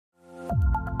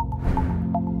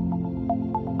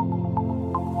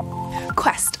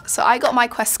Quest. So I got my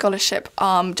Quest scholarship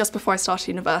just before I started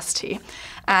university,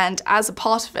 and as a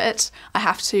part of it I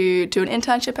have to do an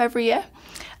internship every year.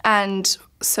 And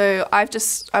so I'm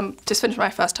just finished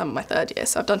my first term of my third year,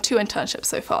 so I've done 2 internships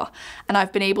so far, and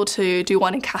I've been able to do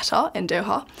one in Qatar, in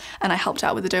Doha, and I helped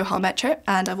out with the Doha Metro,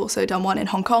 and I've also done one in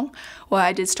Hong Kong where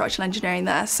I did structural engineering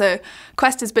there. So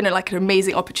Quest has been like an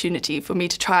amazing opportunity for me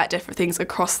to try out different things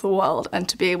across the world and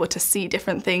to be able to see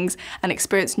different things and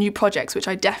experience new projects, which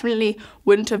I definitely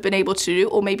wouldn't have been able to do,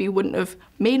 or maybe wouldn't have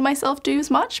made myself do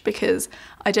as much, because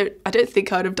I don't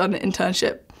think I would have done an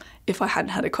internship if I hadn't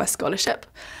had a Quest scholarship.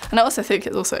 And I also think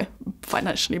it's also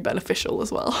financially beneficial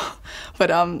as well.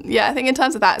 But yeah, I think in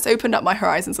terms of that, it's opened up my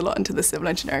horizons a lot into the civil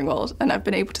engineering world, and I've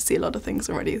been able to see a lot of things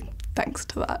already thanks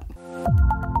to that.